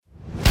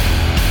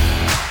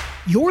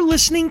You're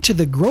listening to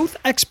the Growth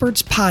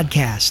Experts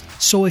Podcast.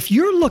 So if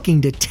you're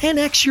looking to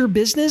 10x your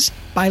business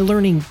by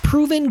learning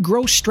proven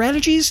growth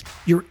strategies,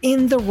 you're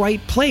in the right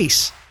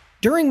place.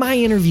 During my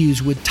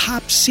interviews with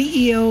top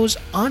CEOs,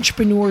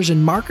 entrepreneurs,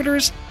 and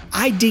marketers,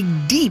 I dig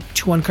deep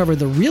to uncover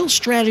the real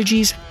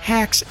strategies,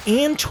 hacks,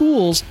 and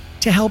tools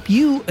to help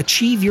you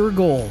achieve your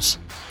goals.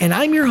 And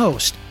I'm your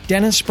host,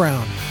 Dennis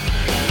Brown.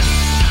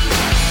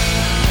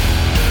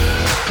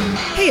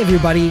 Hey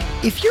everybody,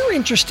 if you're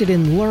interested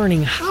in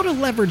learning how to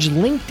leverage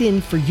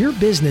LinkedIn for your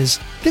business,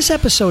 this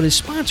episode is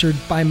sponsored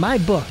by my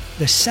book,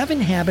 The 7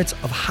 Habits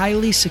of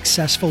Highly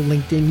Successful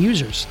LinkedIn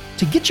Users.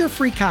 To get your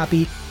free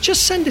copy,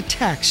 just send a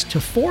text to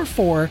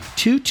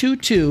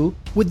 44222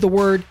 with the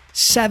word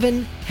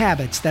 7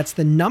 habits. That's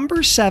the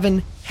number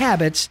 7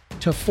 habits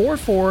to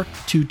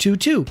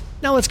 44222.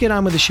 Now let's get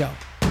on with the show.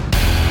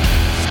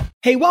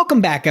 Hey, welcome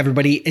back,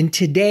 everybody. And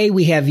today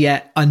we have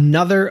yet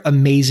another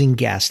amazing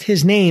guest.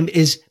 His name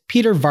is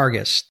Peter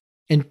Vargas.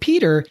 And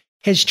Peter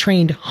has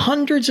trained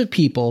hundreds of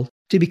people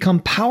to become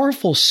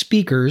powerful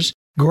speakers,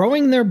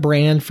 growing their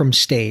brand from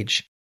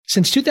stage.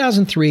 Since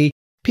 2003,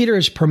 Peter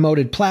has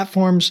promoted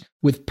platforms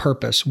with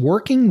purpose,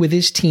 working with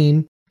his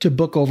team to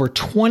book over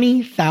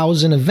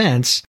 20,000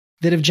 events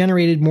that have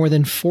generated more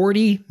than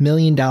 $40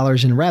 million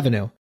in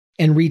revenue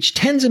and reached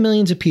tens of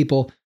millions of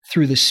people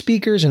through the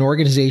speakers and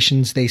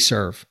organizations they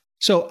serve.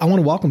 So I want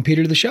to welcome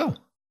Peter to the show.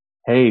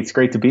 Hey, it's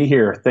great to be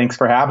here. Thanks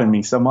for having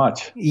me so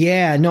much.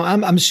 Yeah, no,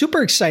 I'm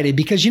super excited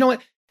because you know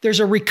what?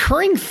 There's a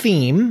recurring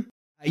theme.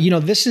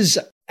 This is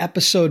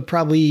episode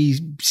probably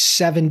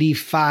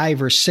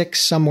 75 or 6,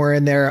 somewhere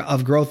in there,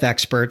 of Growth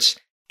Experts.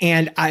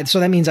 And so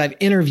that means I've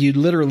interviewed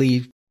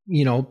literally,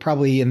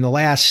 probably in the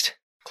last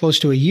close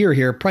to a year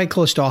here, probably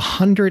close to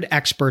 100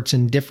 experts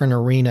in different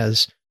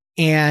arenas.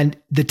 And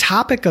the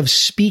topic of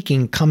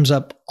speaking comes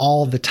up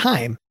all the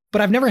time. But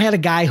I've never had a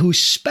guy who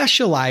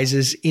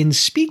specializes in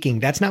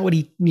speaking. That's not what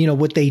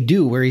what they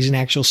do, where he's an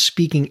actual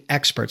speaking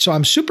expert. So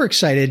I'm super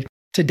excited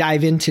to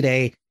dive in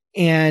today.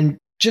 And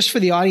just for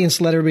the audience,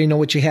 let everybody know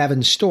what you have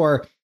in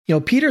store.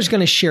 Peter's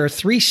going to share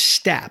 3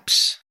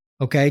 steps,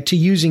 to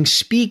using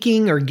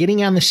speaking or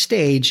getting on the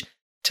stage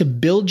to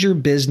build your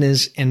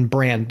business and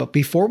brand. But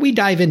before we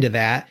dive into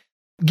that,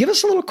 give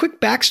us a little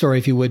quick backstory,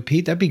 if you would,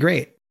 Pete. That'd be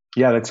great.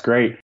 Yeah, that's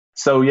great.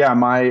 So yeah,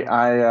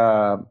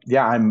 I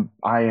am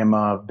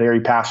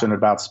very passionate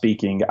about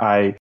speaking.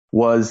 I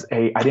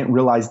didn't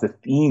realize the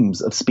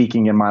themes of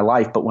speaking in my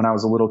life, but when I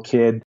was a little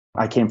kid,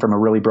 I came from a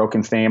really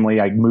broken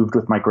family. I moved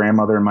with my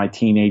grandmother in my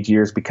teenage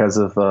years because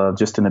of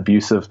just an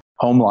abusive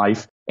home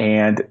life.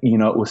 And,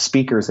 it was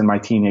speakers in my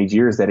teenage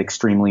years that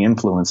extremely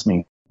influenced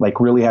me, like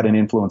really had an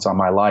influence on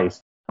my life.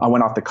 I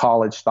went off to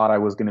college, thought I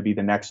was going to be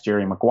the next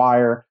Jerry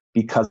Maguire.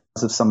 Because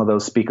of some of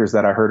those speakers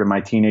that I heard in my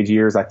teenage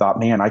years, I thought,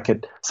 man,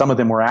 some of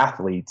them were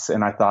athletes.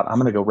 And I thought, I'm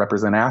going to go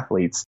represent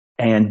athletes.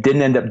 And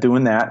didn't end up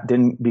doing that.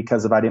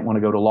 Because I didn't want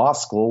to go to law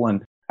school.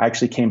 And I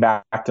actually came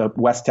back to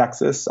West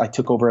Texas. I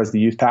took over as the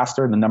youth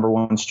pastor. And the number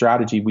one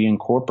strategy we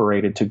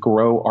incorporated to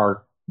grow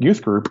our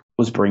youth group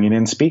was bringing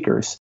in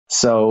speakers.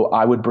 So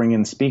I would bring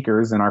in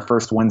speakers. And our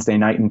first Wednesday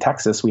night in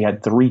Texas, we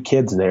had 3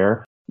 kids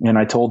there. And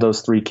I told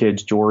those 3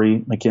 kids,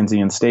 Jory,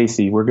 Mackenzie, and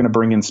Stacy, we're going to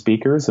bring in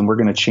speakers and we're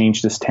going to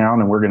change this town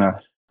and we're going to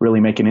really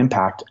make an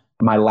impact.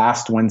 My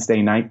last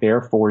Wednesday night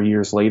there, 4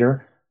 years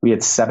later, we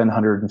had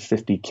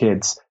 750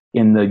 kids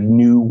in the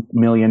new $1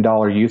 million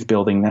youth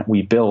building that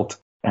we built.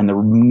 And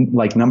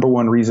the number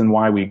one reason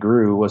why we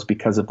grew was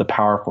because of the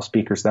powerful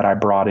speakers that I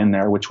brought in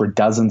there, which were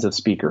dozens of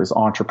speakers,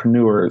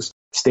 entrepreneurs,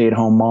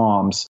 stay-at-home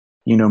moms,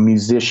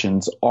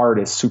 musicians,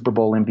 artists, Super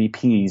Bowl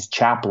MVPs,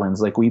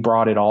 chaplains. We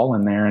brought it all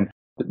in there. And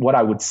what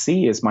I would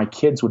see is my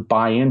kids would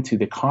buy into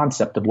the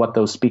concept of what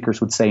those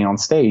speakers would say on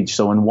stage.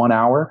 So in 1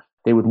 hour,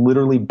 they would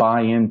literally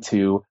buy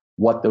into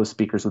what those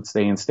speakers would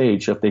say on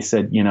stage. So if they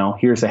said,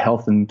 here's a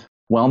health and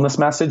wellness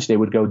message, they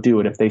would go do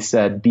it. If they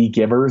said, be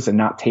givers and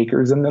not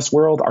takers in this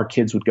world, our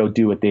kids would go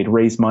do it. They'd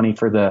raise money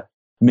for the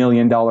 $1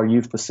 million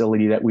youth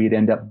facility that we'd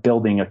end up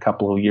building a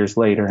couple of years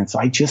later. And so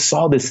I just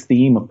saw this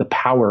theme of the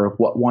power of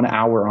what 1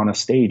 hour on a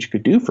stage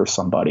could do for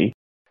somebody.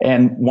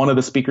 And one of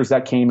the speakers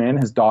that came in,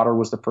 his daughter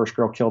was the first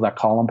girl killed at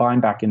Columbine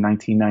back in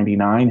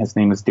 1999. His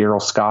name is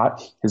Daryl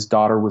Scott. His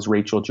daughter was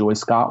Rachel Joy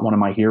Scott, one of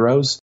my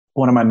heroes.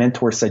 One of my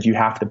mentors said, you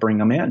have to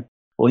bring him in.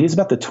 Well, he's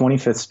about the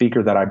 25th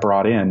speaker that I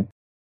brought in.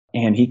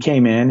 And he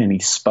came in and he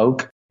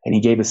spoke and he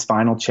gave his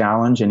final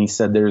challenge. And he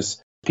said,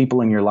 there's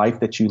people in your life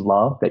that you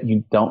love that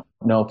you don't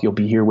know if you'll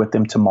be here with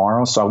them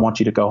tomorrow. So I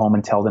want you to go home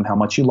and tell them how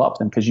much you love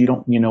them because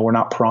we're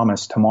not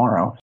promised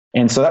tomorrow.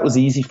 And so that was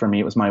easy for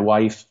me. It was my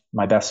wife,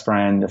 my best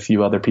friend, a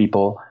few other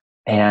people.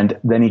 And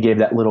then he gave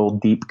that little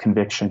deep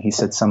conviction. He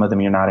said, some of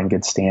them you're not in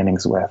good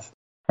standings with.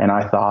 And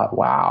I thought,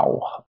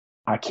 wow,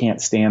 I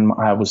can't stand.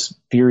 I was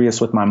furious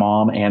with my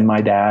mom and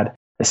my dad,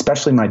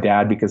 especially my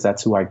dad, because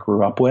that's who I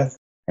grew up with.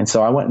 And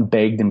so I went and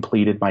begged and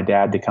pleaded my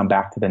dad to come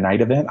back to the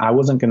night event. I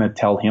wasn't going to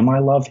tell him I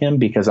loved him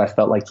because I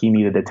felt like he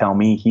needed to tell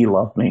me he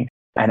loved me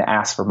and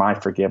ask for my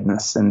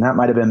forgiveness. And that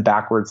might have been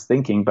backwards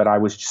thinking, but I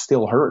was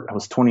still hurt. I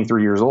was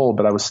 23 years old,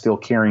 but I was still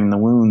carrying the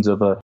wounds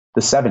of a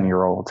the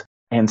 7-year-old.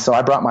 And so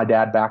I brought my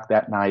dad back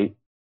that night.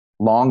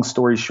 Long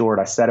story short,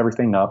 I set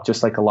everything up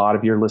just like a lot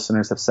of your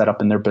listeners have set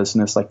up in their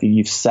business. Like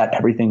you've set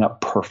everything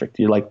up perfect.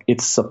 You're like,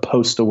 it's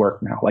supposed to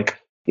work now. Like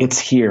it's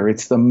here.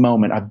 It's the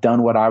moment. I've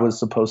done what I was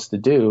supposed to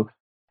do.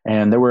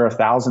 And there were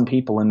 1,000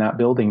 people in that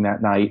building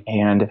that night.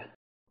 And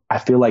I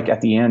feel like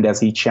at the end, as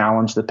he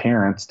challenged the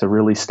parents to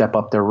really step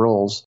up their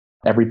roles,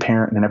 every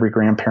parent and every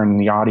grandparent in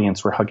the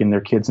audience were hugging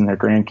their kids and their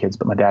grandkids,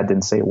 but my dad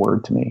didn't say a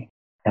word to me.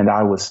 And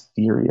I was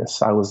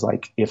furious. I was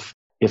like, if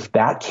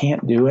that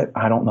can't do it,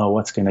 I don't know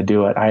what's going to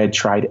do it. I had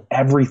tried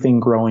everything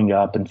growing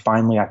up, and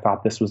finally I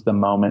thought this was the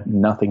moment,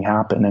 and nothing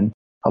happened. And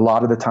a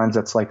lot of the times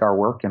that's like our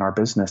work in our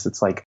business.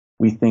 It's like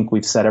we think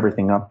we've set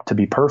everything up to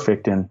be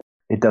perfect, and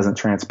it doesn't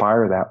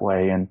transpire that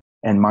way.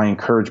 And my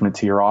encouragement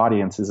to your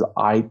audience is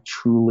I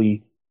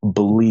truly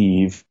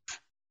believe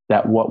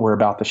that what we're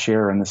about to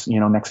share in this,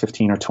 next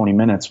 15 or 20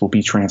 minutes will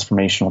be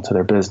transformational to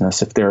their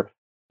business. If they're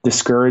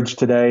discouraged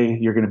today,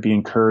 you're going to be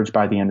encouraged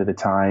by the end of the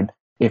time.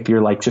 If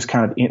you're like just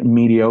kind of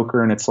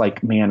mediocre and it's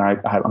like, man,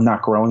 I'm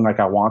not growing like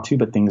I want to,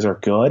 but things are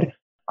good,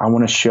 I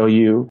want to show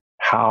you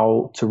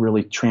how to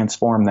really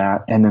transform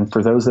that. And then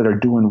for those that are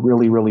doing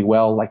really, really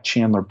well, like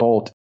Chandler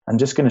Bolt, I'm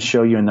just going to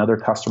show you another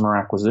customer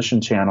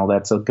acquisition channel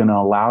that's going to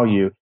allow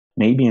you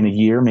maybe in a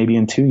year, maybe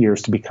in 2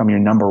 years to become your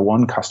number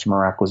one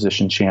customer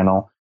acquisition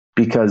channel.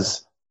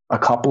 Because a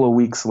couple of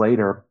weeks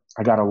later,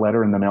 I got a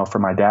letter in the mail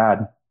from my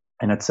dad,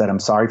 and it said, I'm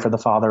sorry for the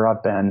father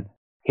I've been.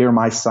 Here,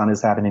 my son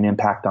is having an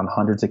impact on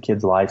hundreds of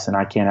kids' lives, and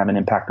I can't have an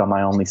impact on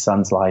my only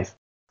son's life.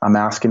 I'm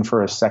asking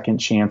for a second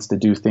chance to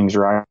do things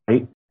right.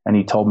 And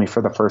he told me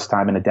for the first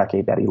time in a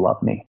decade that he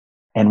loved me.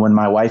 And when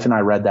my wife and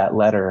I read that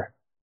letter,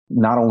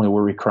 not only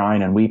were we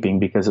crying and weeping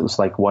because it was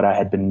like what I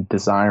had been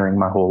desiring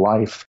my whole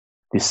life.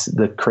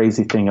 The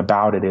crazy thing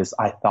about it is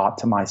I thought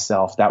to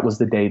myself, that was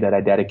the day that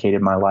I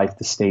dedicated my life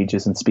to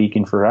stages and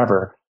speaking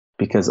forever,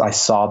 because I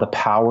saw the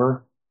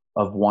power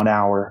of 1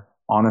 hour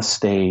on a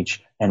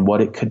stage and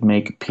what it could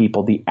make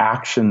people, the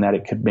action that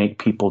it could make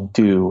people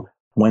do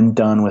when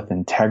done with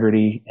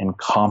integrity and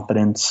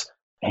confidence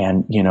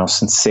and,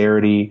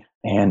 sincerity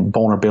and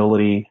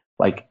vulnerability.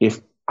 Like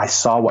if I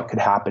saw what could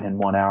happen in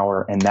 1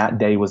 hour, and that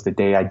day was the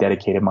day I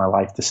dedicated my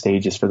life to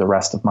stages for the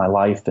rest of my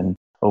life. And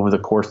over the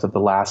course of the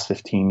last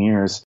 15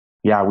 years,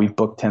 we've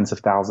booked tens of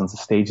thousands of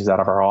stages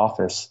out of our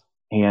office.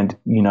 And,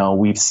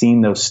 we've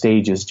seen those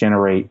stages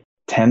generate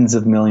tens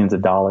of millions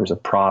of dollars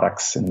of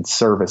products and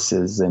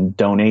services and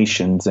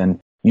donations. And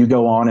you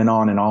go on and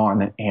on and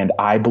on. And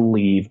I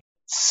believe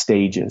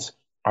stages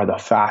are the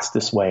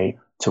fastest way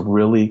to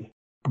really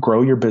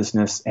grow your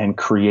business and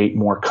create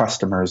more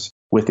customers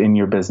within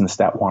your business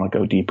that want to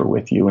go deeper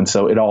with you. And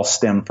so it all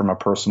stemmed from a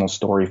personal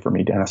story for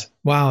me, Dennis.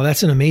 Wow,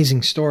 that's an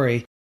amazing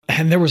story.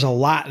 And there was a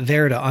lot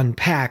there to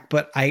unpack,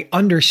 but I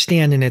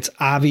understand, and it's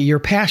obvious. Your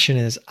passion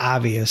is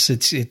obvious.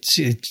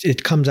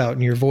 It comes out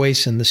in your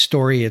voice and the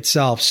story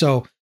itself.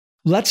 So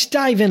let's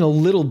dive in a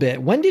little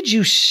bit. When did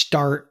you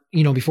start?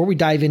 Before we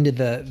dive into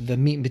the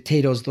meat and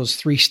potatoes, those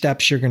 3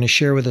 steps you're going to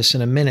share with us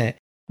in a minute.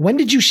 When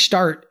did you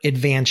start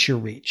Advance Your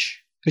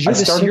Reach?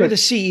 Because you're the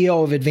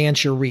CEO of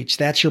Advance Your Reach.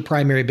 That's your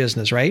primary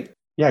business, right?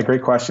 Yeah,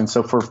 great question.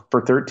 So for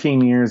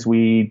 13 years,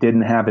 we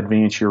didn't have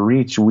Advance Your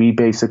Reach. We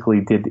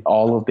basically did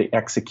all of the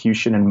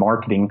execution and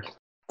marketing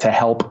to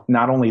help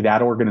not only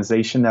that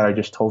organization that I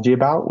just told you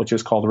about, which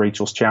is called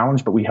Rachel's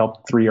Challenge, but we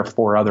helped 3 or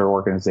 4 other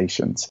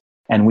organizations.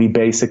 And we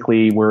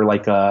basically were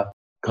like a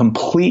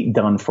complete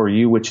done for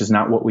you, which is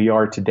not what we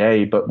are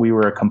today, but we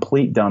were a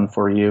complete done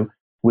for you,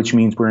 which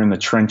means we're in the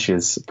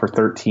trenches for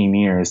 13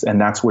 years.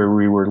 And that's where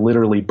we were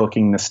literally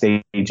booking the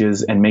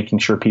stages and making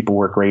sure people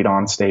were great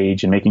on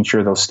stage and making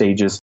sure those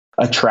stages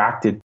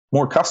attracted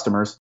more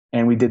customers.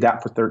 And we did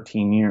that for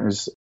 13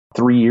 years.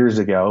 3 years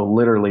ago,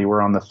 literally,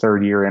 we're on the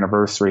 3rd year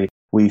anniversary.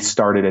 We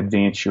started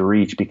Advance Your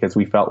Reach because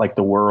we felt like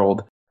the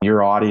world,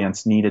 your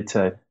audience, needed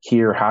to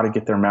hear how to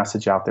get their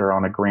message out there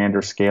on a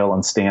grander scale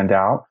and stand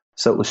out.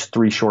 So it was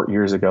 3 short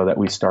years ago that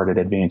we started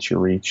Advance Your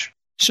Reach.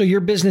 So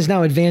your business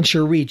now, Advance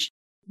Your Reach,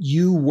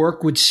 you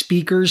work with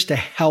speakers to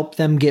help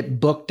them get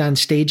booked on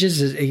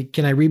stages.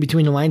 Can I read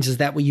between the lines? Is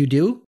that what you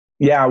do?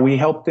 Yeah, we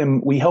help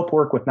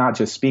work with not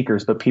just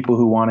speakers, but people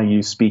who want to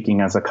use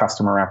speaking as a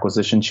customer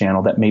acquisition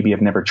channel that maybe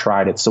have never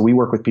tried it. So we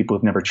work with people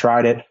who've never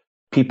tried it,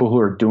 people who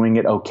are doing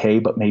it okay,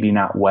 but maybe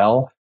not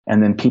well,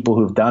 and then people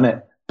who've done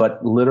it,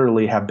 but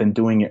literally have been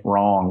doing it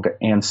wrong.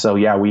 And so,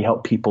 we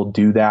help people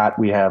do that.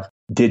 We have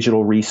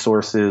digital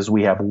resources,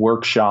 we have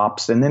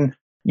workshops, and then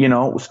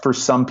for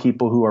some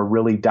people who are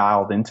really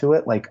dialed into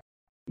it, like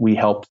we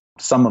help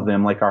some of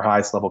them, like our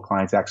highest level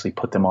clients, actually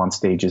put them on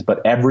stages.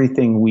 But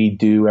everything we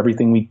do,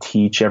 everything we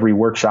teach, every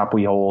workshop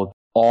we hold,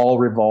 all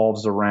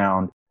revolves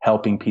around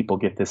helping people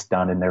get this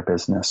done in their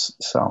business.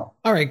 So,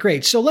 all right,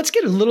 great. So let's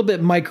get a little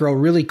bit micro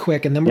really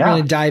quick, and then we're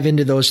going to dive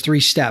into those 3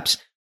 steps.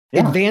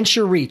 Yeah. Advance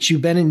Your Reach.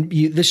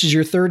 This is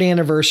your 3rd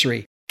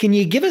anniversary. Can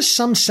you give us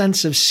some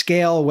sense of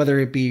scale, whether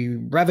it be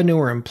revenue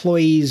or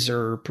employees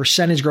or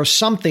percentage growth,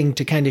 something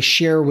to kind of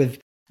share with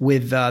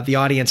the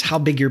audience how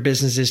big your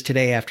business is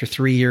today after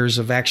 3 years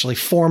of actually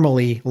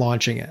formally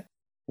launching it?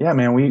 Yeah,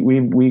 man,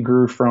 we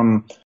grew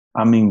from,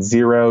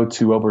 0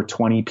 to over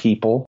 20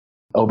 people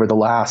over the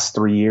last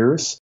 3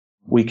 years.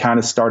 We kind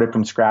of started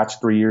from scratch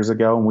 3 years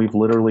ago, and we've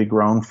literally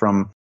grown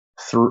from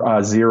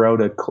 0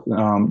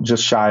 to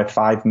just shy of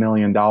 $5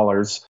 million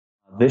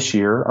this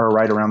year, or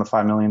right around the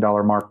 $5 million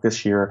mark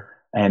this year.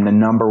 And the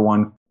number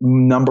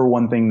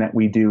one thing that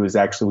we do is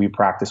actually we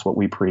practice what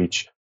we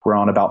preach. We're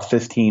on about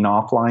 15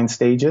 offline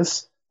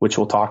stages, which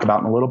we'll talk about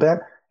in a little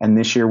bit. And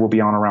this year we'll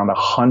be on around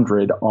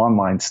 100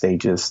 online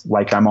stages,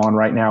 like I'm on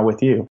right now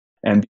with you.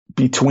 And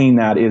between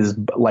that is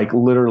like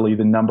literally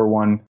the number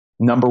one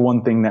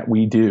thing that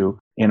we do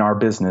in our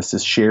business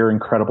is share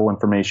incredible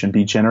information,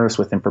 be generous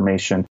with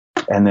information.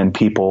 And then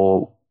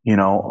people,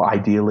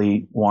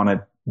 ideally want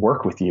to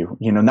work with you.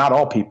 Not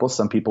all people,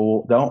 some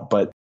people don't,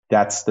 but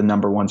that's the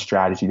number one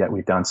strategy that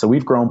we've done. So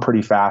we've grown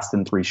pretty fast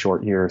in 3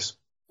 short years.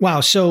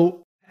 Wow.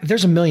 So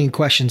there's a million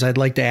questions I'd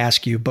like to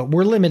ask you, but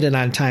we're limited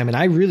on time, and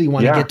I really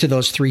want to get to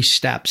those 3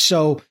 steps.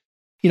 So,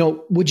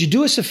 would you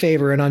do us a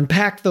favor and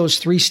unpack those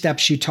 3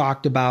 steps you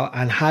talked about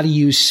on how to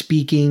use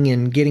speaking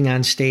and getting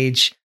on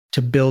stage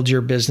to build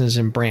your business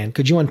and brand?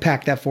 Could you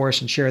unpack that for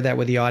us and share that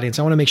with the audience?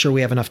 I want to make sure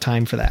we have enough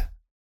time for that.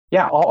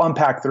 Yeah, I'll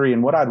unpack 3.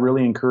 And what I'd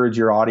really encourage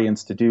your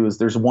audience to do is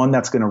there's one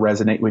that's going to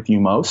resonate with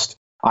you most.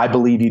 I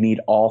believe you need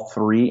all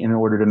 3 in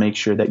order to make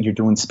sure that you're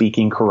doing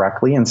speaking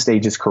correctly and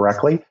stages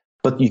correctly,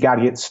 but you got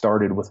to get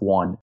started with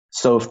one.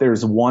 So if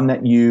there's one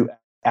that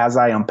as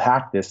I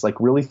unpack this, like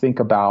really think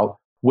about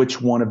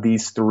which one of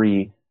these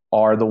 3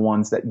 are the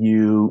ones that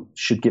you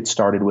should get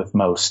started with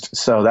most.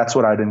 So that's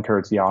what I'd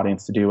encourage the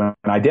audience to do and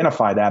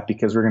identify that,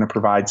 because we're going to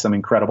provide some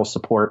incredible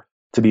support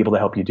to be able to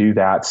help you do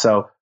that.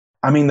 So,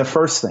 the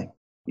first thing,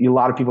 a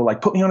lot of people are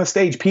like, put me on a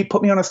stage, Pete,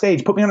 put me on a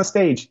stage, put me on a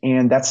stage.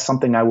 And that's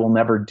something I will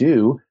never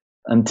do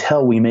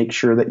until we make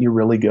sure that you're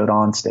really good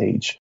on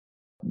stage.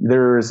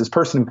 There is this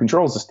person who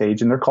controls the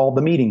stage, and they're called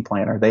the meeting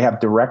planner. They have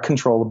direct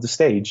control of the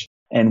stage.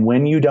 And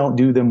when you don't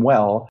do them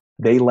well,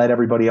 they let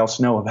everybody else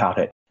know about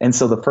it. And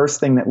so the first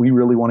thing that we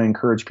really want to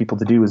encourage people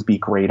to do is be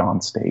great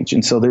on stage.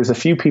 And so there's a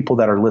few people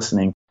that are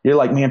listening. You're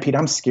like, man, Pete,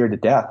 I'm scared to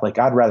death. Like,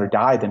 I'd rather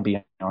die than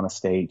be on a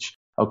stage.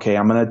 Okay,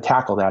 I'm going to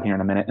tackle that here in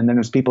a minute. And then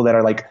there's people that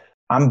are like,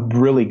 I'm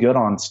really good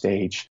on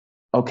stage.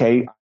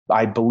 Okay,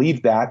 I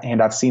believe that.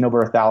 And I've seen over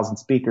 1,000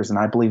 speakers. And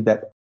I believe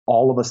that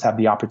all of us have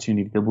the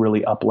opportunity to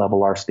really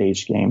up-level our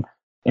stage game.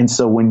 And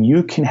so when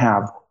you can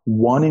have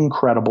one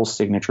incredible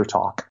signature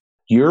talk,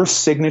 your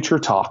signature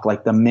talk,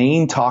 like the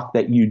main talk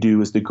that you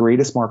do, is the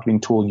greatest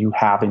marketing tool you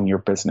have in your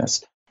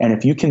business. And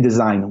if you can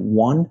design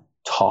one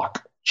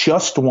talk,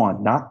 just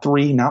one, not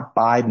 3, not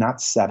 5,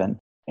 not 7,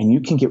 and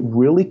you can get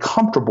really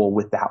comfortable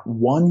with that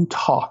one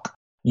talk,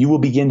 you will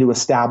begin to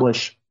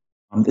establish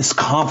this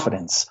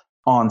confidence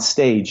on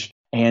stage,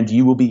 and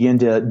you will begin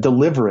to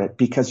deliver it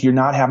because you're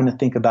not having to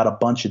think about a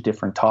bunch of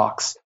different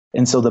talks.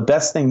 And so the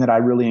best thing that I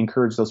really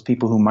encourage those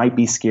people who might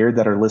be scared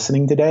that are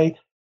listening today,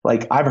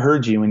 like, I've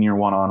heard you in your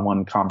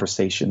one-on-one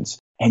conversations,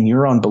 and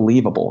you're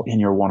unbelievable in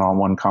your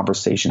one-on-one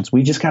conversations.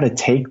 We just got to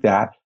take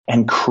that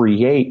and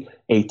create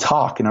a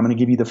talk. And I'm going to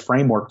give you the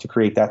framework to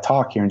create that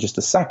talk here in just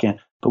a second.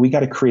 But we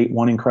got to create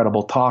one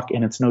incredible talk.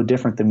 And it's no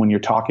different than when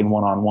you're talking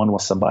one-on-one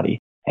with somebody.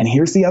 And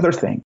here's the other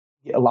thing.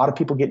 A lot of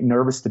people get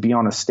nervous to be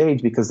on a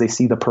stage because they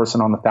see the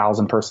person on the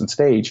 1,000-person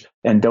stage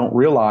and don't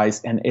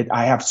realize,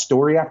 I have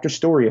story after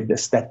story of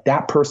this,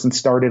 that person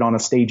started on a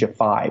stage of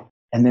 5,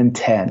 and then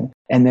 10,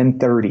 and then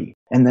 30,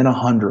 and then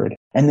 100,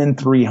 and then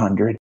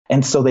 300.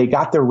 And so they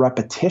got their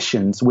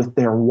repetitions with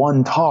their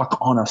one talk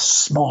on a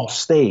small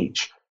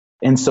stage.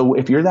 And so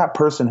if you're that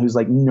person who's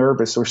like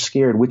nervous or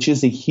scared, which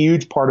is a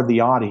huge part of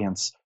the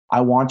audience,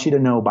 I want you to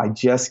know, by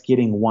just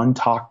getting one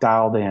talk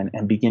dialed in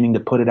and beginning to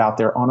put it out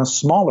there on a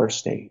smaller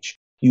stage,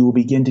 you will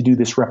begin to do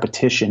this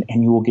repetition,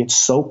 and you will get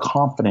so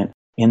confident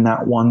in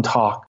that one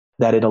talk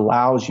that it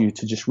allows you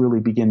to just really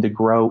begin to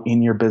grow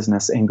in your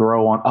business and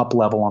grow on up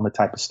level on the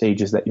type of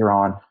stages that you're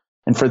on.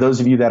 And for those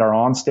of you that are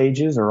on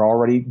stages or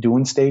already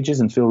doing stages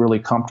and feel really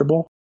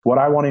comfortable, what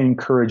I want to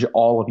encourage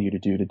all of you to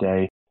do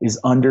today is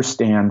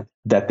understand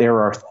that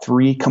there are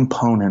 3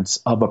 components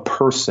of a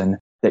person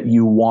that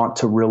you want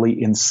to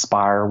really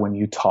inspire when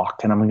you talk.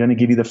 And I'm going to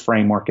give you the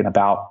framework in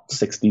about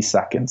 60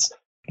 seconds.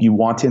 You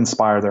want to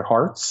inspire their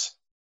hearts,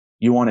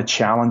 you want to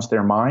challenge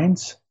their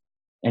minds,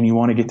 and you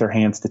want to get their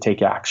hands to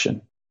take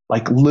action.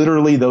 Like,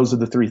 literally, those are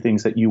the 3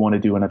 things that you want to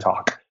do in a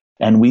talk.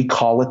 And we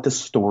call it the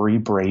Story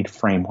Braid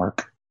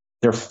framework.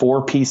 There are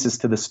 4 pieces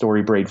to the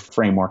Story Braid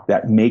framework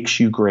that makes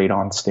you great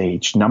on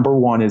stage. Number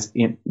 1 is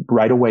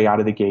right away out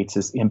of the gates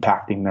is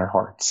impacting their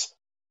hearts.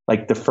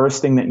 Like, the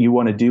first thing that you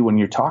want to do when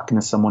you're talking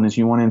to someone is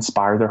you want to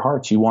inspire their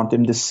hearts. You want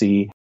them to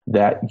see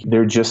that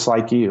they're just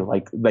like you.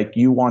 Like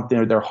you want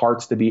their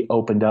hearts to be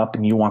opened up,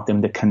 and you want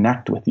them to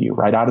connect with you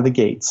right out of the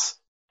gates.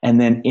 And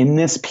then in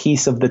this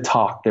piece of the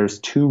talk, there's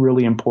 2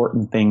 really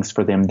important things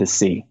for them to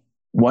see.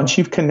 Once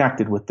you've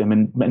connected with them,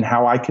 and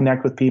how I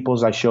connect with people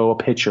is I show a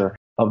picture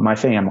of my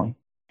family,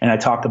 and I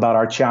talk about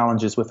our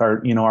challenges with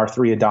our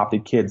 3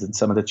 adopted kids and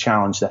some of the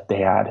challenge that they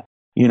had.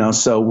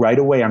 So right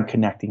away I'm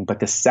connecting.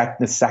 But the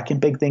second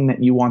big thing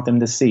that you want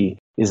them to see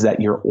is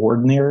that you're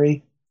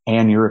ordinary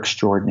and you're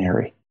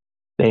extraordinary.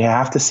 They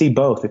have to see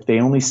both. If they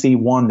only see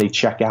one, they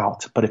check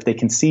out. But if they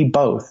can see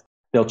both,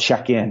 they'll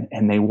check in,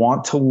 and they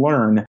want to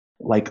learn,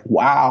 like,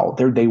 wow,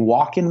 they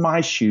walk in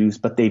my shoes,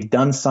 but they've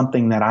done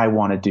something that I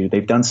want to do.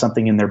 They've done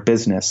something in their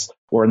business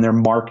or in their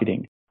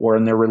marketing or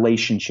in their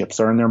relationships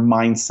or in their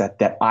mindset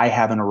that I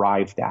haven't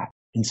arrived at.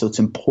 And so it's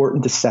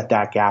important to set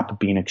that gap of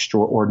being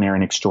extraordinary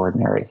and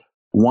extraordinary.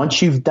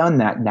 Once you've done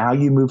that, now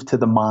you move to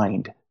the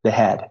mind, the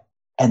head.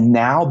 And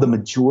now the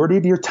majority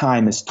of your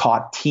time is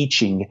taught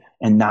teaching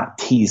and not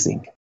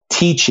teasing.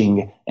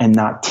 Teaching and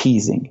not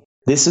teasing.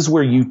 This is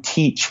where you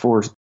teach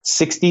for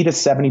 60 to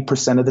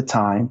 70% of the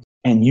time,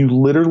 and you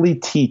literally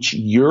teach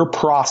your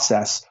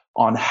process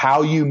on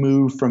how you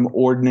move from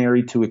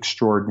ordinary to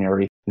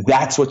extraordinary.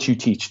 That's what you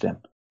teach them.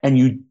 And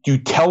you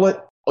tell it,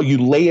 you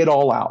lay it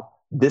all out.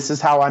 This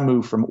is how I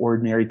move from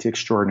ordinary to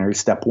extraordinary.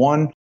 Step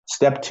 1,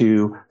 step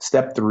 2,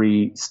 step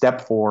 3,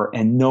 step 4,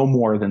 and no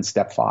more than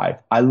step 5.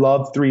 I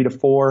love 3 to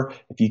 4.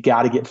 If you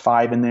got to get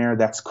 5 in there,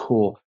 that's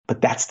cool. But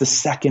that's the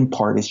second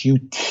part, is you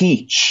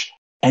teach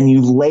and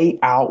you lay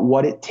out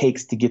what it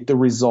takes to get the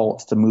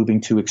results to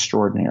moving to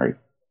extraordinary.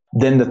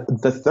 Then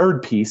the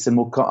third piece, and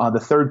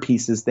the third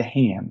piece is the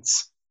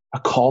hands, a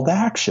call to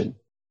action.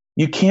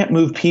 You can't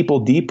move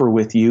people deeper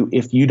with you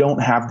if you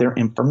don't have their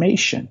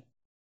information.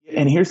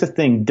 And here's the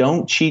thing,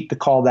 don't cheat the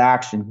call to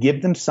action.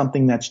 Give them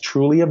something that's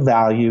truly of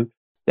value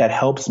that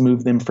helps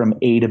move them from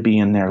A to B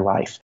in their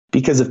life.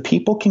 Because if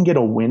people can get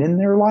a win in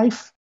their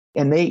life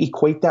and they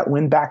equate that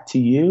win back to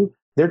you,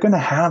 they're going to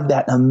have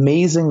that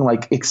amazing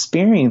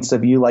experience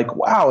of you, like,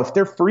 wow, if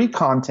their free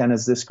content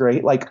is this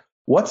great,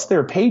 what's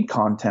their paid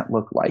content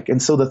look like?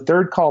 And so the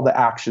third call to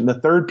action, the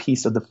third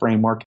piece of the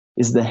framework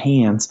is the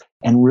hands,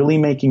 and really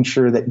making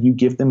sure that you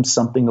give them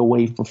something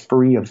away for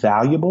free of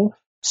valuable.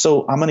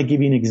 So I'm going to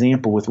give you an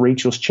example. With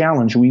Rachel's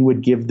Challenge, we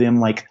would give them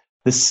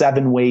the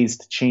 7 ways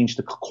to change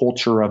the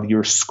culture of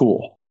your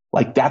school.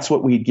 That's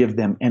what we'd give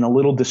them, and a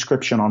little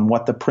description on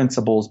what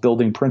the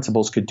building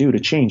principles could do to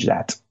change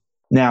that.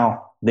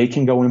 Now, they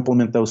can go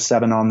implement those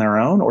 7 on their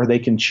own, or they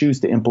can choose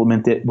to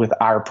implement it with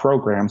our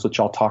programs, which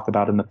I'll talk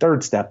about in the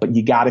third step. But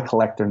you got to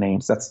collect their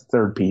names. That's the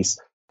third piece.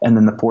 And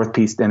then the fourth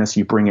piece, Dennis,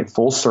 you bring it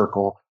full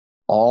circle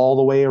all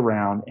the way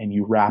around, and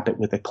you wrap it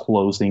with a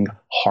closing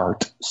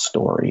heart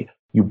story.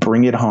 You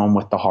bring it home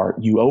with the heart.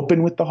 You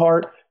open with the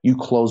heart, you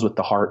close with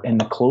the heart. And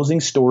the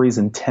closing story's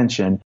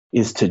intention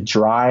is to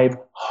drive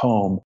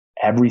home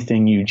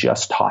everything you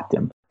just taught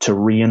them, to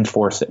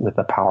reinforce it with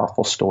a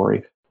powerful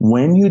story.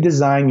 When you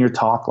design your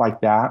talk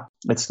like that,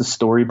 it's the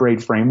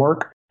StoryBraid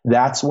framework.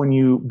 That's when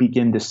you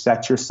begin to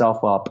set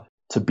yourself up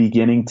to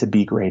beginning to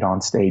be great on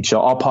stage.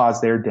 So I'll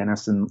pause there,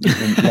 Dennis, and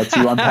let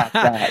you unpack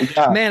that.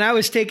 Yeah. Man, I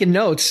was taking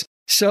notes.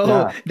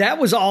 So that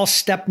was all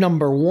step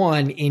number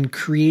 1 in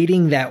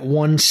creating that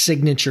one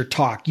signature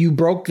talk. You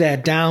broke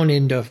that down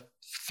into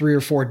 3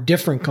 or 4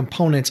 different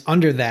components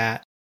under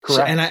that.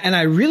 Correct. So, and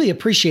I really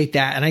appreciate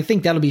that. And I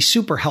think that'll be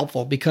super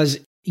helpful because,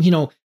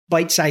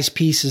 bite-sized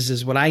pieces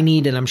is what I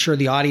need. And I'm sure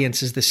the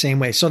audience is the same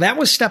way. So that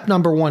was step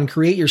number 1,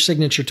 create your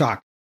signature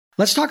talk.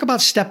 Let's talk about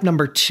step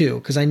number 2,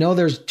 because I know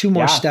there's 2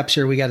 more steps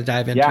here we got to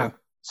dive into. Yeah.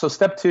 So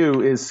step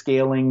 2 is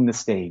scaling the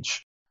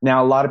stage.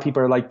 Now, a lot of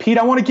people are like, Pete,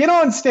 I want to get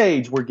on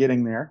stage. We're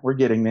getting there.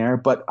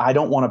 But I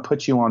don't want to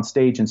put you on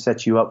stage and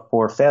set you up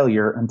for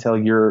failure until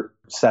you're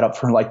set up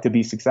for to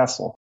be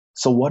successful.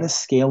 So what does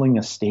scaling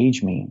a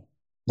stage mean?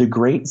 The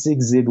great Zig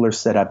Ziglar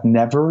said, I've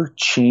never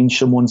changed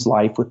someone's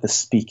life with a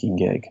speaking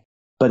gig.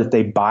 But if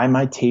they buy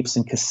my tapes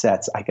and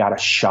cassettes, I got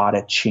a shot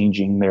at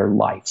changing their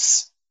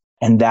lives.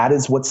 And that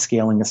is what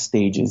scaling a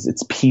stage is.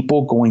 It's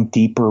people going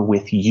deeper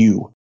with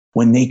you.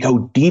 When they go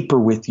deeper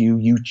with you,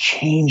 you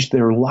change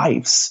their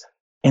lives.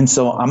 And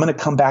so I'm going to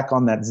come back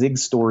on that Zig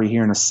story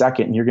here in a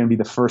second, and you're going to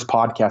be the first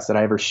podcast that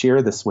I ever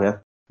share this with.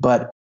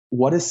 But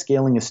what does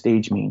scaling a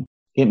stage mean?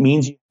 It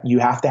means you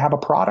have to have a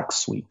product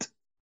suite.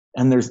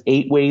 And there's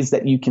 8 ways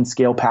that you can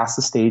scale past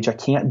the stage. I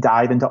can't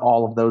dive into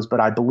all of those, but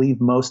I believe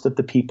most of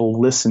the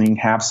people listening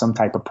have some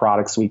type of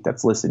product suite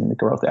that's listening to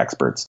Growth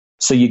Experts.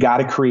 So you got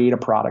to create a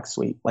product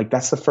suite.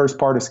 That's the first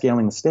part of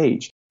scaling the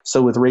stage.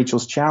 So with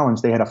Rachel's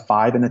Challenge, they had a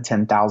 $5,000 and a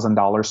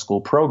 $10,000 school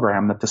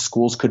program that the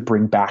schools could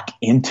bring back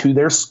into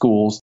their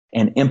schools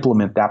and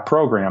implement that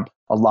program.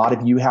 A lot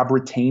of you have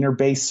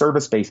retainer-based,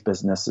 service-based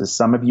businesses.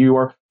 Some of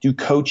you do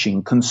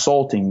coaching,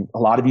 consulting. A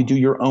lot of you do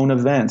your own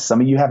events. Some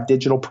of you have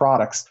digital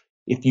products.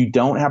 If you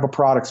don't have a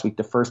product suite,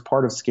 the first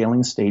part of scaling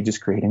a stage is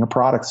creating a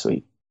product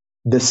suite.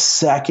 The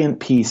second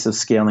piece of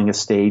scaling a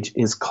stage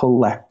is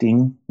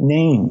collecting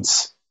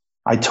names.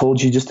 I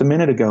told you just a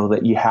minute ago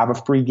that you have a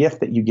free gift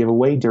that you give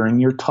away during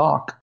your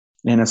talk.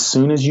 And as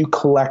soon as you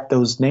collect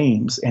those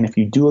names, and if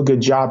you do a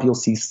good job, you'll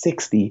see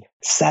 60,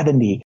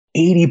 70,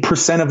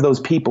 80% of those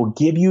people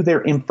give you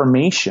their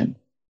information.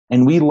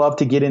 And we love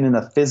to get in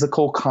a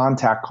physical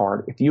contact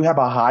card. If you have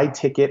a higher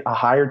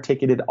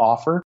ticketed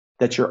offer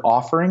that you're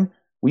offering,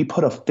 we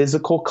put a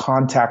physical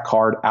contact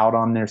card out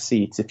on their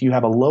seats. If you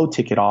have a low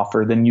ticket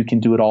offer, then you can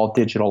do it all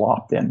digital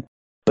opt-in.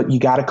 But you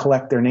got to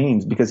collect their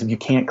names, because if you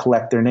can't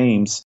collect their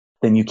names,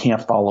 then you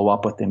can't follow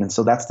up with them. And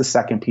so that's the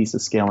second piece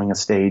of scaling a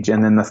stage.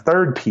 And then the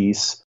third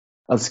piece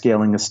of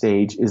scaling a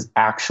stage is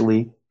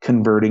actually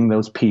converting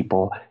those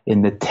people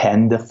in the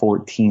 10 to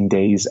 14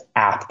 days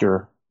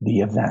after the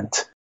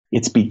event.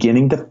 It's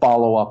beginning to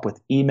follow up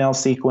with email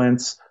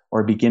sequence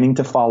or beginning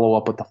to follow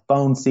up with the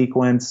phone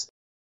sequence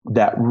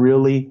that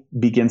really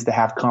begins to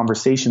have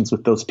conversations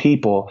with those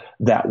people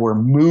that were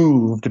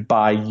moved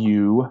by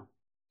you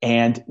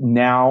and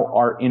now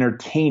are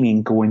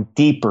entertaining going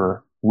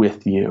deeper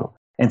with you.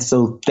 And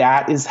so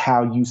that is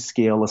how you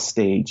scale a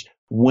stage.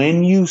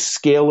 When you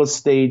scale a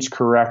stage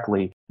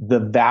correctly, the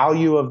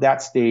value of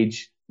that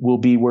stage will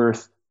be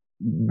worth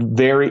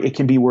it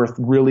can be worth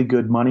really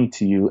good money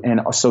to you.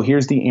 And so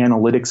here's the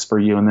analytics for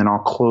you. And then I'll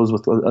close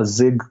with a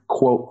Zig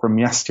quote from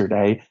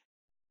yesterday.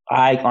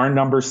 Our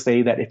numbers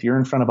say that if you're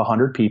in front of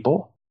 100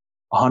 people,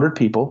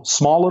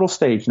 small little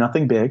stage,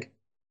 nothing big,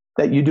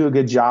 that you do a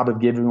good job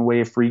of giving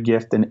away a free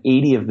gift and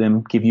 80 of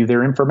them give you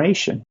their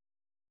information.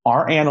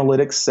 Our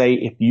analytics say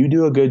if you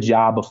do a good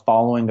job of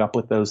following up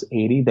with those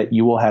 80, that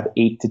you will have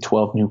 8 to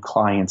 12 new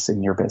clients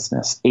in your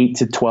business, 8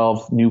 to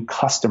 12 new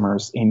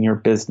customers in your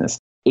business,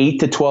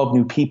 8 to 12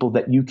 new people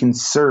that you can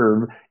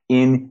serve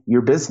in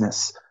your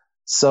business.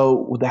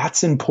 So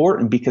that's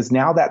important because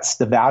now that's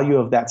the value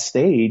of that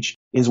stage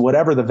is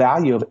whatever the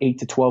value of 8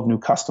 to 12 new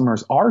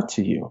customers are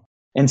to you.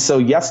 And so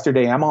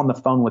yesterday I'm on the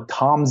phone with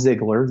Tom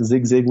Ziglar,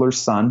 Zig Ziglar's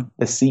son,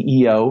 the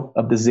CEO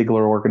of the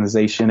Ziglar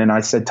organization. And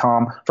I said,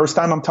 Tom, first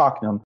time I'm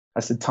talking to him, I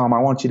said, Tom, I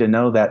want you to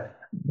know that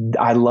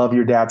I love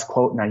your dad's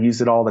quote and I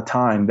use it all the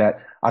time, that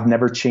I've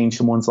never changed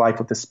someone's life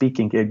with a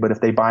speaking gig, but if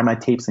they buy my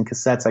tapes and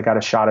cassettes, I got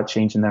a shot at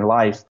changing their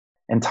life.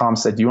 And Tom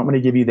said, do you want me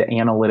to give you the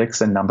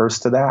analytics and numbers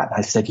to that?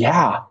 I said,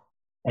 yeah.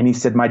 And he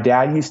said, my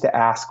dad used to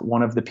ask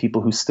one of the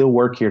people who still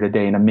work here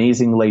today, an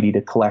amazing lady,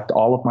 to collect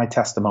all of my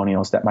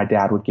testimonials that my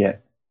dad would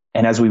get.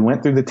 And as we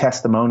went through the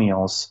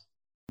testimonials,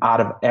 out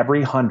of every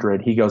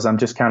 100, he goes, I'm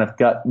just kind of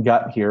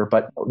gut here,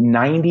 but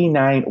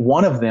 99,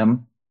 one of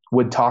them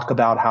would talk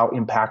about how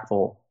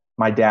impactful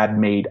my dad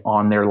made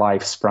on their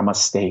lives from a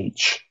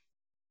stage.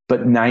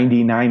 But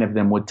 99 of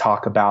them would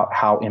talk about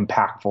how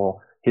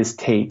impactful his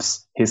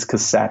tapes, his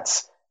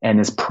cassettes, and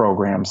his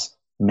programs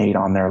made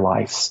on their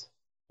lives.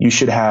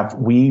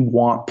 We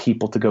want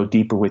people to go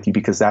deeper with you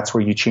because that's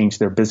where you change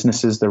their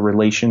businesses, their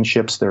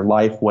relationships, their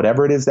life,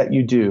 whatever it is that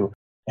you do.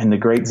 And the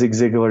great Zig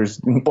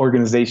Ziglar's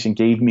organization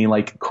gave me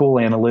like cool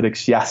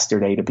analytics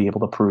yesterday to be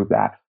able to prove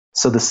that.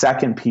 So the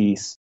second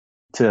piece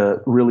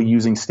to really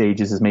using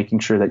stages is making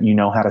sure that you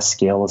know how to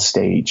scale a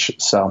stage.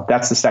 So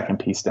that's the second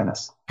piece,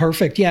 Dennis.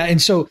 Perfect. Yeah.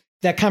 And so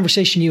that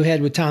conversation you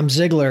had with Tom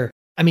Ziglar,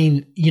 I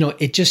mean,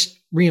 it just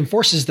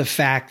reinforces the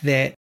fact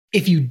that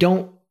if you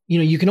don't,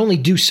 you can only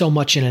do so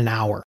much in an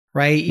hour,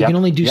 right? You can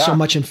only do so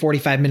much in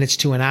 45 minutes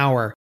to an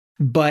hour.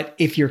 But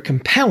if you're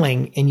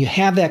compelling and you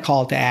have that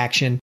call to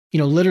action,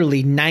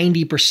 literally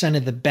 90%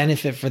 of the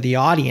benefit for the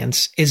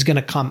audience is going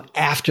to come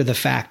after the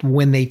fact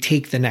when they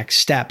take the next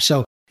step.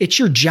 So it's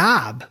your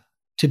job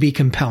to be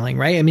compelling,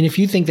 right? I mean, if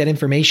you think that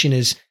information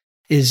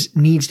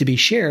needs to be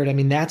shared, I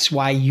mean, that's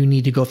why you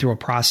need to go through a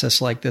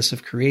process like this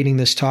of creating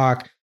this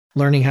talk,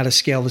 learning how to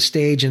scale the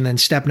stage. And then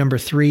step number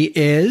 3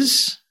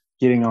 is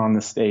getting on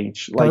the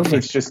stage. Like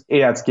Perfect.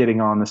 It's getting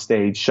on the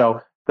stage.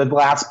 So the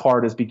last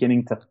part is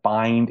beginning to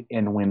find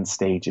and win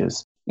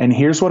stages. And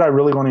here's what I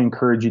really want to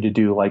encourage you to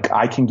do. Like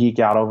I can geek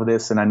out over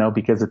this, and I know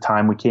because of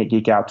time we can't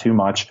geek out too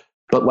much,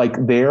 but like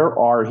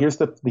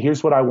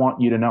here's what I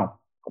want you to know.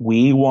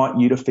 We want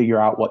you to figure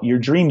out what your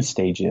dream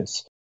stage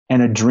is.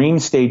 And a dream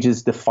stage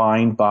is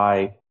defined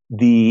by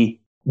being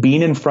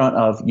in front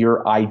of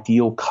your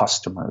ideal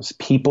customers,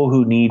 people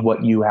who need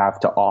what you have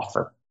to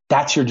offer.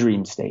 That's your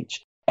dream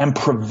stage. And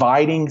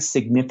providing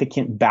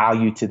significant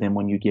value to them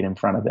when you get in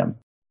front of them.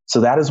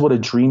 So that is what a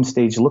dream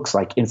stage looks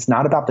like. It's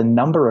not about the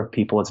number of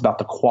people. It's about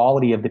the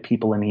quality of the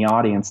people in the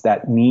audience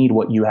that need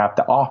what you have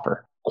to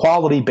offer.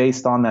 Quality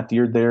based on that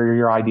they're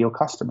your ideal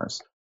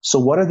customers. So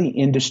what are the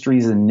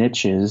industries and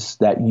niches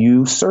that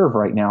you serve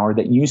right now or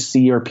that you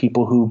see are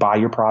people who buy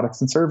your products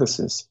and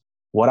services?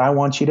 What I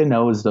want you to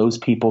know is those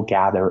people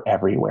gather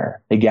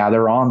everywhere. They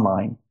gather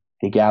online.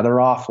 They gather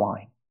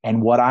offline.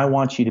 And what I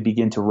want you to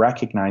begin to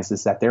recognize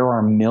is that there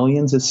are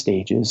millions of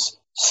stages,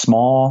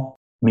 small,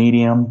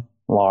 medium,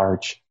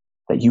 large,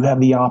 that you have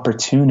the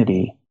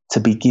opportunity to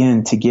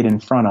begin to get in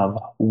front of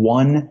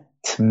one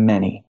to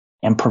many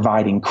and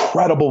provide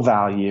incredible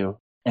value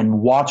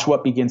and watch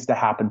what begins to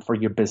happen for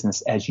your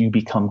business as you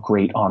become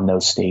great on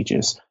those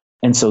stages.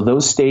 And so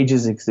those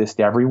stages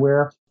exist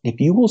everywhere. If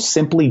you will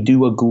simply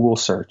do a Google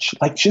search,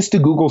 like just a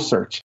Google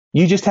search,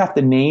 you just have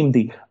to name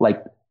the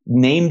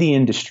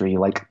industry,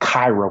 like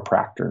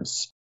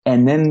chiropractors,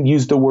 and then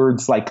use the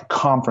words like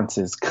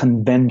conferences,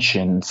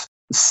 conventions,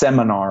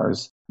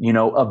 seminars,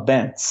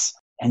 events,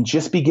 and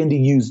just begin to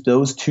use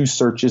those two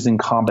searches in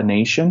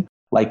combination,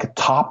 like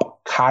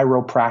top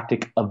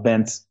chiropractic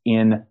events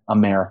in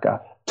America,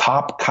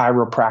 top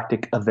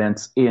chiropractic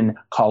events in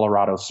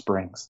Colorado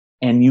Springs.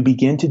 And you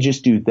begin to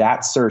just do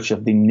that search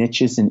of the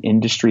niches and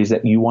industries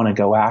that you want to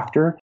go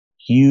after,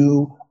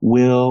 you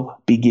will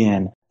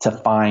begin to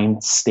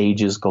find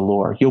stages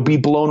galore. You'll be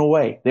blown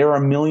away. There are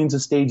millions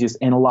of stages,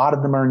 and a lot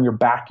of them are in your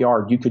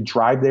backyard. You could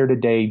drive there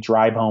today,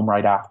 drive home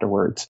right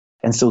afterwards.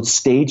 And so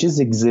stages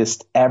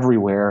exist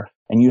everywhere,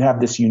 and you have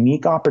this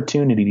unique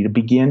opportunity to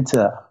begin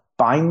to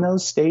find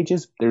those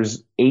stages.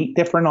 There's 8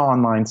 different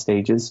online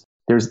stages.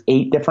 There's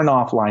 8 different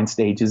offline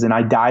stages, and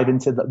I dive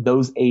into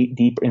those 8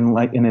 deep in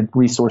a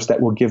resource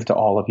that we'll give to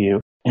all of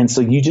you. And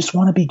so you just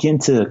want to begin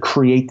to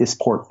create this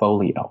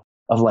portfolio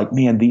of like,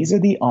 man, these are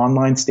the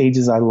online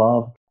stages I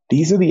love.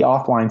 These are the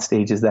offline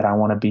stages that I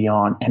want to be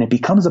on. And it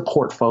becomes a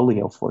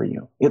portfolio for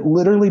you. It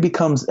literally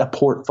becomes a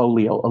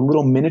portfolio, a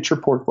little miniature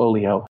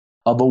portfolio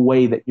of a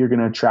way that you're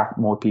going to attract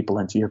more people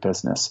into your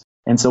business.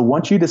 And so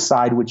once you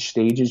decide which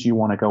stages you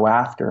want to go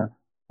after,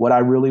 what I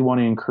really want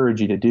to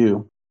encourage you to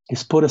do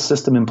is put a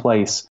system in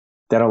place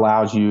that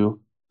allows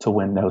you to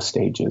win those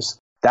stages.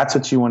 That's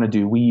what you want to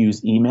do. We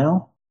use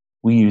email,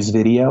 we use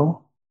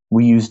video,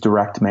 we use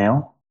direct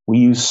mail, we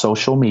use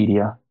social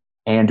media,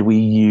 and we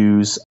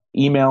use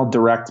email,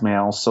 direct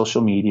mail,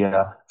 social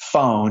media,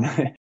 phone,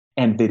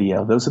 and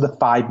video. Those are the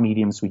 5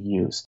 mediums we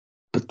use.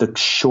 But the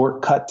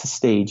shortcut to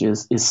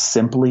stages is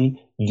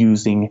simply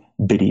using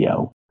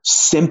video.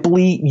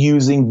 Simply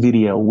using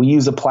video. We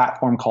use a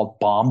platform called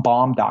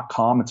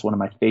BombBomb.com. It's one of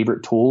my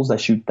favorite tools. I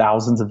shoot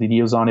thousands of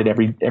videos on it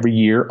every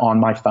year on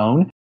my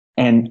phone.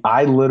 And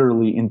I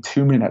literally, in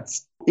 2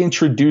 minutes,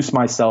 introduce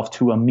myself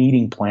to a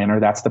meeting planner.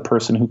 That's the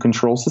person who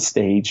controls the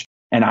stage.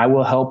 And I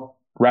will help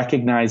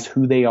recognize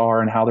who they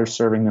are and how they're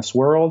serving this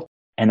world.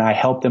 And I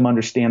help them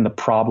understand the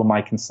problem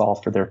I can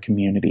solve for their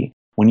community.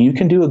 When you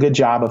can do a good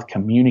job of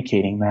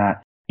communicating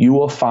that, you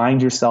will find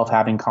yourself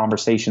having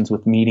conversations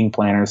with meeting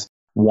planners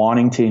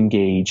wanting to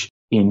engage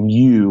in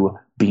you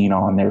being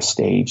on their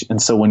stage.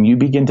 And so when you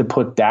begin to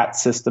put that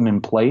system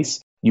in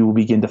place, you will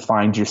begin to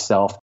find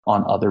yourself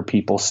on other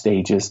people's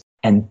stages.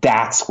 And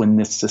that's when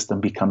this system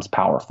becomes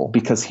powerful.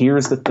 Because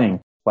here's the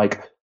thing,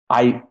 like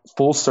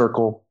full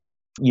circle,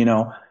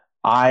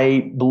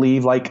 I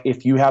believe like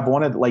if you have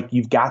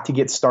you've got to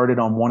get started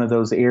on one of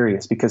those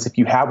areas, because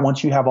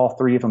once you have all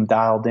 3 of them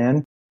dialed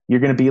in, you're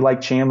going to be like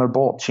Chandler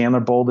Bolt.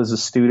 Chandler Bolt is a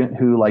student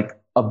who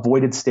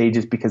avoided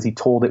stages because he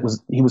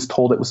was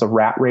told it was a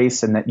rat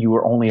race and that you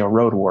were only a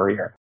road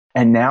warrior.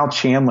 And now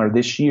Chandler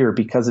this year,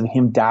 because of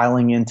him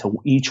dialing into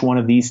each one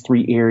of these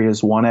 3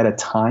 areas one at a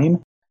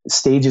time,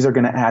 stages are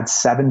going to add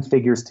 7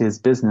 figures to his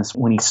business.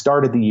 When he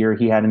started the year,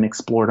 he hadn't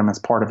explored them as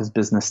part of his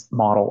business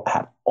model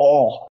at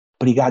all,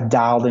 but he got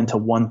dialed into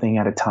one thing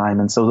at a time.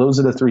 And so those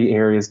are the 3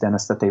 areas,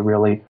 Dennis, that they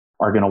really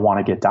are going to want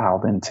to get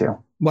dialed into.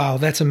 Wow,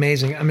 that's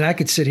amazing. I mean, I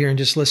could sit here and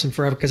just listen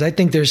forever because I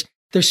think there's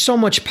so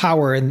much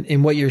power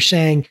in what you're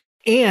saying.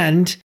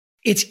 And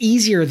it's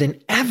easier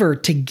than ever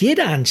to get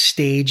on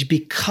stage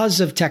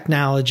because of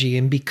technology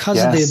and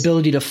because of the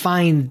ability to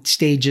find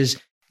stages,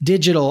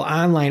 digital,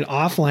 online,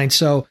 offline.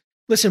 So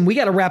listen, we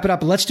got to wrap it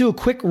up. Let's do a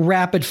quick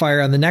rapid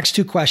fire on the next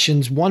 2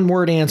 questions.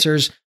 1-word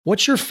answers.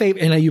 What's your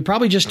favorite? And you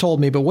probably just told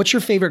me, but what's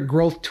your favorite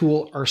growth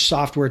tool or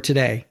software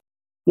today?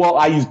 Well,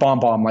 I use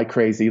BombBomb like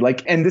crazy.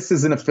 And this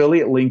is an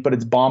affiliate link, but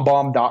it's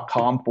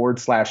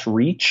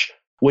BombBomb.com/reach,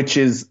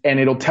 and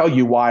it'll tell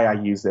you why I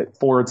use it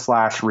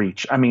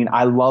 /reach. I mean,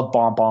 I love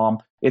BombBomb.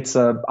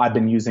 I've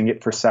been using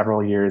it for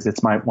several years.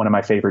 It's one of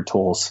my favorite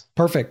tools.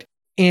 Perfect.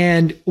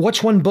 And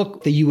what's one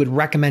book that you would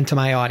recommend to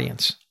my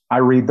audience? I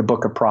read the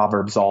book of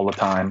Proverbs all the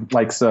time.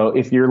 So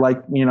if you're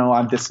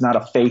I'm just not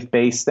a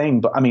faith-based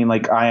thing, but I mean,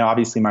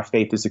 obviously my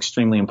faith is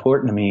extremely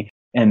important to me.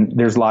 And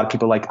there's a lot of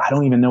people I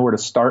don't even know where to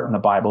start in the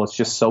Bible. It's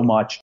just so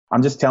much.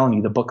 I'm just telling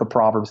you, the book of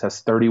Proverbs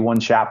has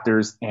 31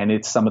 chapters, and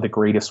it's some of the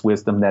greatest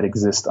wisdom that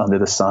exists under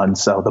the sun.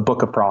 So the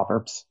book of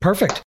Proverbs.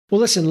 Perfect. Well,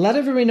 listen, let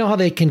everybody know how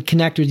they can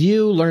connect with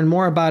you, learn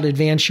more about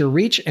Advance Your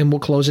Reach, and we'll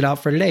close it out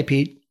for today,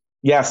 Pete.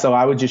 Yeah, so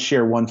I would just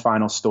share one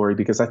final story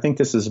because I think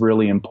this is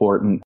really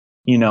important.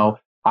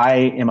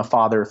 I am a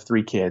father of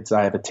 3 kids.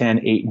 I have a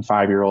 10, 8, and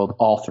 5-year-old,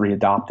 all 3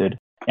 adopted.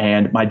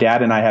 And my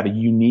dad and I have a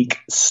unique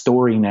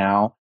story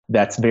now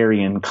that's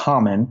very in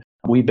common.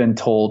 We've been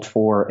told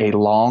for a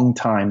long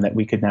time that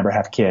we could never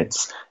have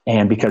kids,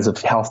 and because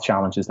of health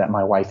challenges that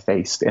my wife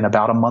faced. And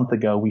about a month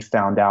ago, we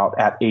found out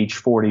at age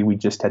 40, we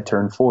just had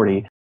turned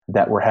 40,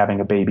 that we're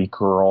having a baby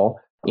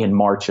girl in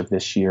March of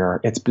this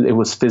year. It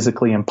was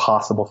physically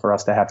impossible for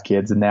us to have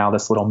kids. And now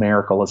this little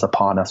miracle is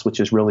upon us, which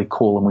is really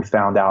cool. And we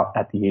found out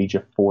at the age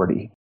of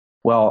 40.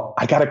 Well,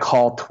 I got a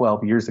call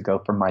 12 years ago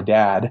from my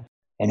dad,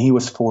 and he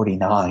was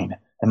 49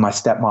 and my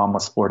stepmom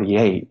was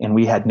 48, and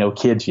we had no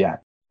kids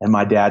yet. And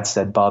my dad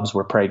said, Bubs,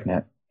 we're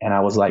pregnant. And I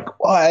was like,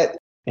 what?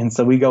 And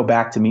so we go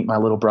back to meet my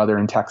little brother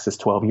in Texas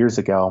 12 years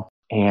ago.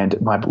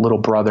 And my little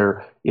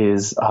brother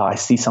I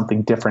see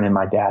something different in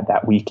my dad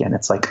that weekend.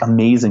 It's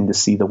amazing to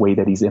see the way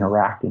that he's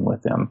interacting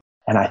with him.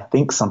 And I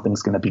think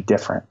something's going to be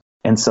different.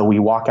 And so we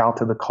walk out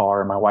to the car,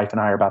 and my wife and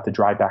I are about to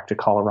drive back to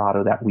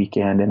Colorado that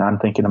weekend. And I'm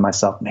thinking to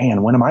myself,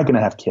 man, when am I going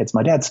to have kids?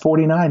 My dad's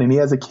 49 and he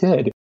has a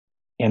kid.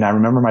 And I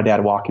remember my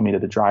dad walking me to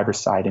the driver's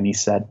side, and he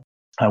said,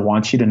 I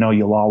want you to know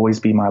you'll always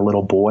be my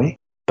little boy,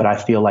 but I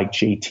feel like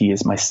JT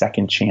is my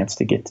second chance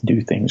to get to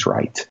do things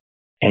right.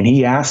 And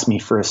he asked me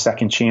for a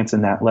second chance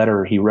in that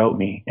letter he wrote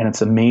me. And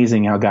it's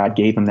amazing how God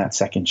gave him that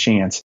second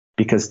chance,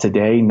 because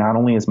today, not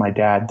only is my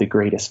dad the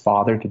greatest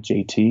father to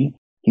JT,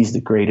 he's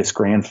the greatest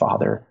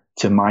grandfather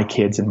to my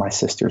kids and my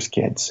sister's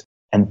kids.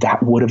 And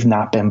that would have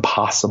not been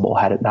possible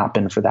had it not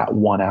been for that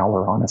 1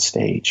 hour on a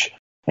stage.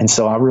 And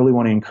so I really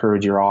want to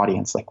encourage your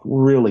audience, like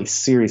really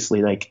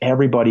seriously, like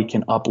everybody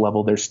can up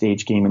level their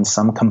stage game in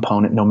some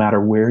component, no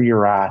matter where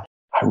you're at.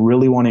 I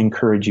really want to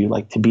encourage you,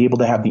 like, to be able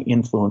to have the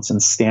influence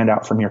and stand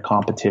out from your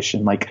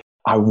competition. Like,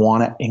 I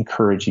want to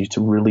encourage you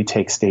to really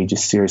take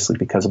stages seriously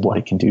because of what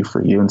it can do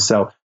for you. And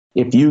so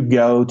if you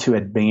go to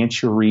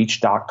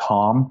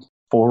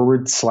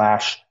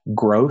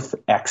advanceyourreach.com/growth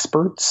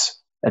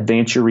experts,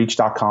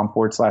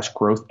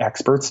 advanceyourreach.com/growth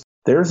experts,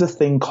 there's a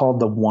thing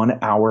called the 1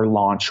 hour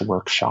launch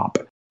workshop.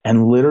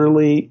 And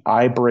literally,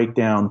 I break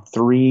down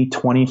 3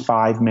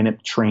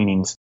 25-minute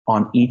trainings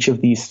on each of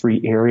these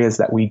 3 areas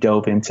that we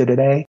dove into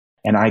today.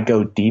 And I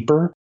go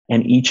deeper,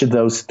 and each of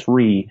those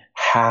 3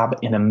 have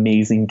an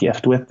amazing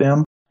gift with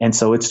them. And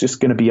so it's just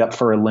going to be up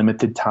for a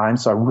limited time.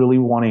 So I really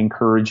want to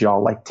encourage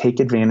y'all, like,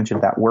 take advantage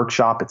of that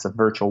workshop. It's a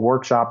virtual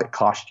workshop. It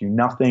costs you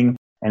nothing,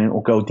 and it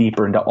will go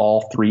deeper into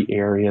all 3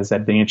 areas.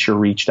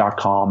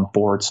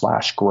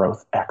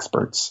 advanceyourreach.com/growth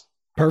experts.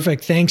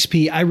 Perfect. Thanks,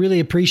 Pete. I really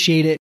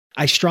appreciate it.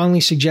 I strongly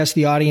suggest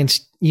the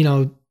audience,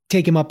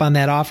 take him up on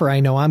that offer. I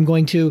know I'm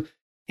going to,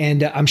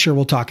 and I'm sure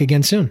we'll talk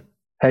again soon.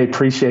 Hey,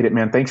 appreciate it,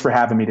 man. Thanks for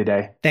having me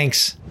today.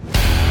 Thanks.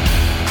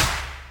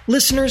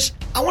 Listeners,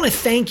 I want to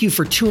thank you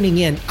for tuning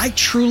in. I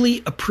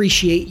truly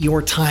appreciate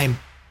your time.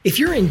 If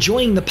you're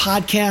enjoying the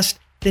podcast,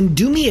 then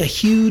do me a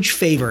huge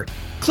favor.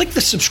 Click the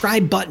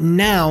subscribe button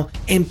now,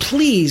 and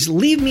please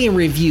leave me a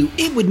review.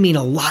 It would mean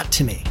a lot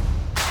to me.